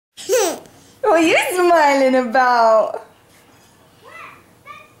What are you smiling about?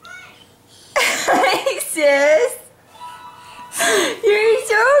 Hi, sis. You're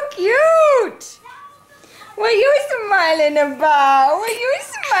so cute. What are you smiling about? What are you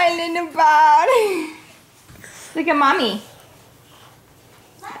smiling about? Look at mommy.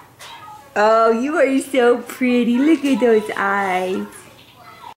 Oh, you are so pretty. Look at those eyes.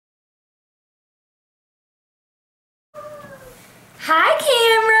 Hi,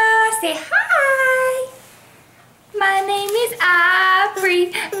 camera. Say hi. My name is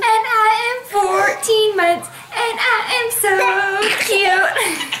Aubrey, and I am 14 months, and I am so cute.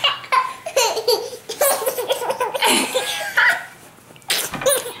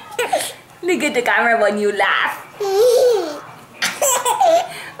 Look at the camera when you laugh.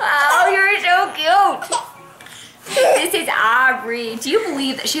 Oh, you're so cute. This is Aubrey. Do you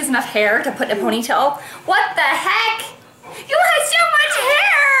believe that she has enough hair to put in a ponytail? What the heck? You have so much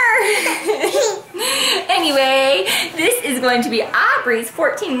hair! Anyway, this is going to be Aubrey's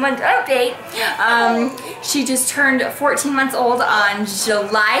 14-month update. She just turned 14 months old on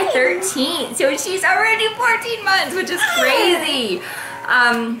July 13th, so she's already 14 months, which is crazy.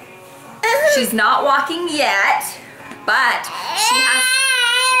 She's not walking yet, but she has...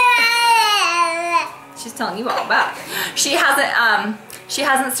 She's telling you all about it. She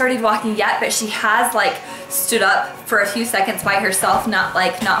hasn't started walking yet, but she has like stood up for a few seconds by herself, not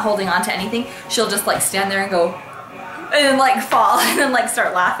holding on to anything. She'll just like stand there and go, and then like fall, and then like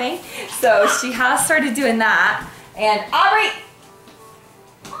start laughing. So she has started doing that. And Aubrey,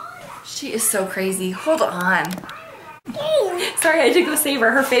 she is so crazy. Hold on. Sorry, I had to go save her.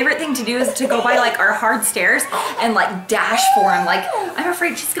 Her favorite thing to do is to go by like our hard stairs and like dash for them. Like, I'm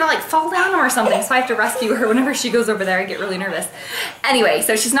afraid she's gonna like fall down or something, so I have to rescue her whenever she goes over there. I get really nervous. Anyway,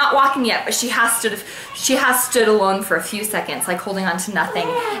 so she's not walking yet, but she has stood alone for a few seconds, like holding on to nothing,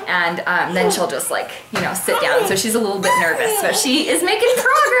 and then she'll just like, you know, sit down. So she's a little bit nervous, but she is making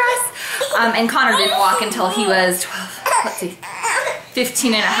progress. And Connor didn't walk until he was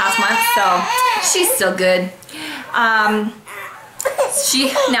 15 and a half months, so she's still good.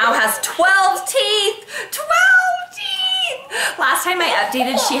 She now has 12 teeth! 12 teeth! Last time I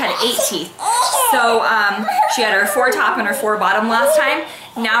updated, she had 8 teeth. So she had her 4 top and her 4 bottom last time.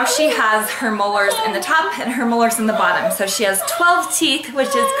 Now she has her molars in the top and her molars in the bottom. So she has 12 teeth,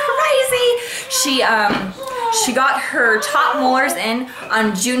 which is crazy. She got her top molars in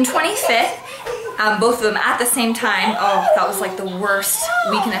on June 25th. Both of them at the same time. Oh, that was like the worst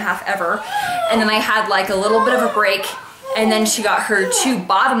week and a half ever. And then I had like a little bit of a break, and then she got her 2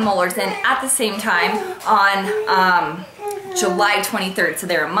 bottom molars in at the same time on July 23rd. So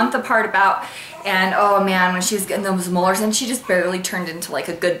they're a month apart about. And oh man, when she was getting those molars in, she just barely turned into like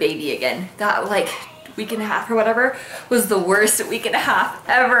a good baby again. That like week and a half or whatever was the worst week and a half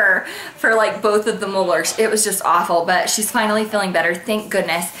ever for like both of the molars. It was just awful, but she's finally feeling better, thank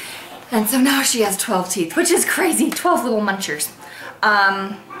goodness. And so now she has 12 teeth, which is crazy, 12 little munchers.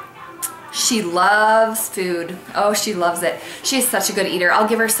 She loves food. Oh, she loves it. She's such a good eater. I'll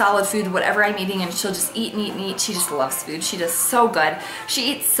give her solid food, whatever I'm eating, and she'll just eat and eat and eat. She just loves food. She does so good.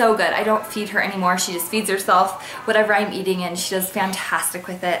 She eats so good. I don't feed her anymore. She just feeds herself whatever I'm eating, and she does fantastic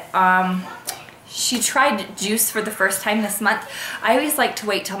with it. She tried juice for the first time this month. I always like to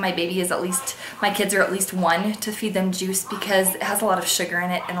wait till my baby is my kids are at least 1 to feed them juice, because it has a lot of sugar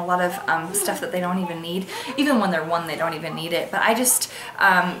in it and a lot of stuff that they don't even need. Even when they're 1, they don't even need it. But I just,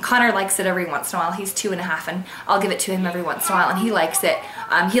 Connor likes it every once in a while. He's 2 and a half, and I'll give it to him every once in a while, and he likes it.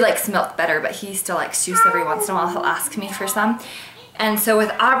 He likes milk better, but he still likes juice every once in a while. He'll ask me for some. And so with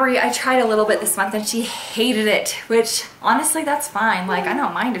Aubrey, I tried a little bit this month and she hated it, which honestly, that's fine. Like, I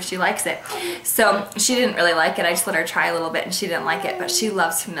don't mind if she likes it. So she didn't really like it. I just let her try a little bit and she didn't like it, but she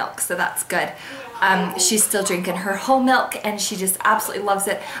loves milk, so that's good. She's still drinking her whole milk and she just absolutely loves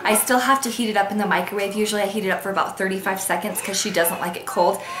it. I still have to heat it up in the microwave. Usually I heat it up for about 35 seconds because she doesn't like it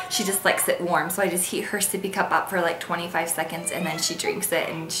cold. She just likes it warm. So I just heat her sippy cup up for like 25 seconds and then she drinks it,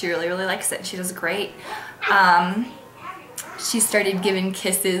 and she really, really likes it. She does great. She started giving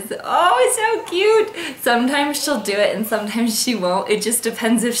kisses. Oh, it's so cute. Sometimes she'll do it and sometimes she won't. It just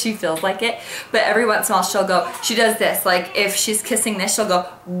depends if she feels like it. But every once in a while she'll go, she does this. Like if she's kissing this, she'll go,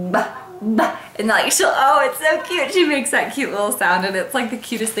 bah, bah. And like oh, it's so cute. She makes that cute little sound and it's like the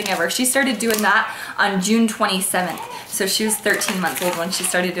cutest thing ever. She started doing that on June 27th. So she was 13 months old when she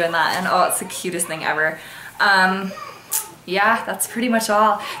started doing that, and oh, it's the cutest thing ever. Yeah, that's pretty much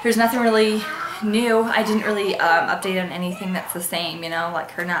all. There's nothing really new. I didn't really update on anything that's the same, you know,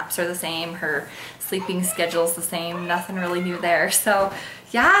 like her naps are the same, her sleeping schedule's the same, nothing really new there. So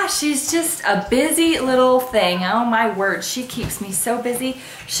Yeah, she's just a busy little thing. Oh my word, she keeps me so busy.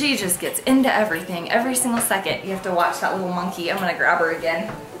 She just gets into everything every single second. You have to watch that little monkey. I'm gonna grab her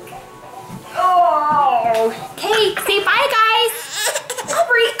again. Oh, okay, say bye guys.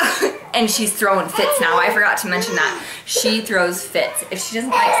 Aubrey. And she's throwing fits now. I forgot to mention that. She throws fits. If she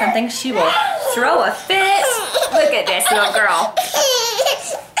doesn't like something, she will throw a fit. Look at this little girl.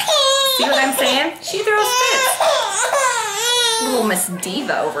 See what I'm saying? She throws fits. Little Miss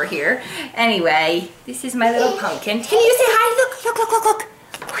Diva over here. Anyway, this is my little pumpkin. Can you say hi? Look, look, look, look, look.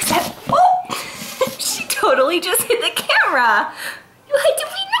 Where's that? Oh! She totally just hit the camera. You had to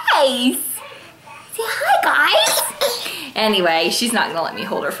be nice. Say hi, guys. Anyway, she's not gonna let me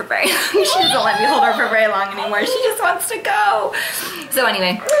hold her for very long. She doesn't let me hold her for very long anymore. She just wants to go. So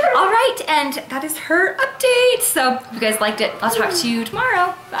anyway, all right, and that is her update. So if you guys liked it, I'll talk to you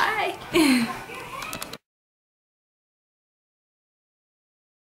tomorrow. Bye.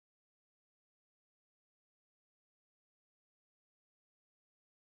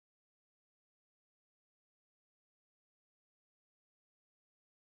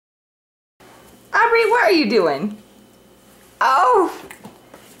 Aubrey, what are you doing? Oh.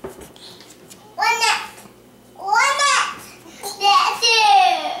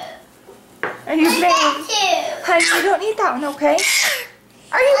 Are you playing? Honey, you don't need that one, okay?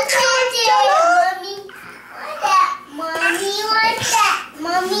 Are you playing with Stella? Mommy wants that.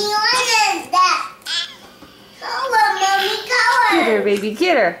 Mommy wants that. Color, mommy, color. Get her, baby,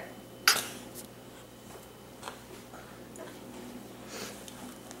 get her.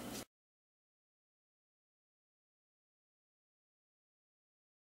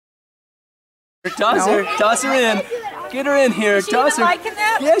 Toss her in. Get her in here. Toss her. Liking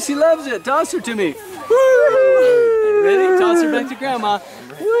that? Yeah, she loves it. Toss her to me. Woo! Ready? Toss her back to Grandma.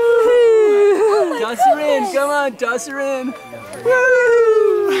 Oh toss her in. Come on, toss her in.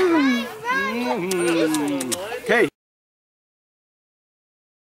 Okay.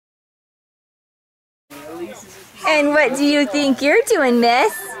 And what do you think you're doing,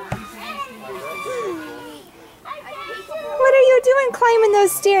 miss? What are you doing climbing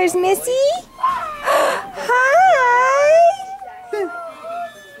those stairs, Missy?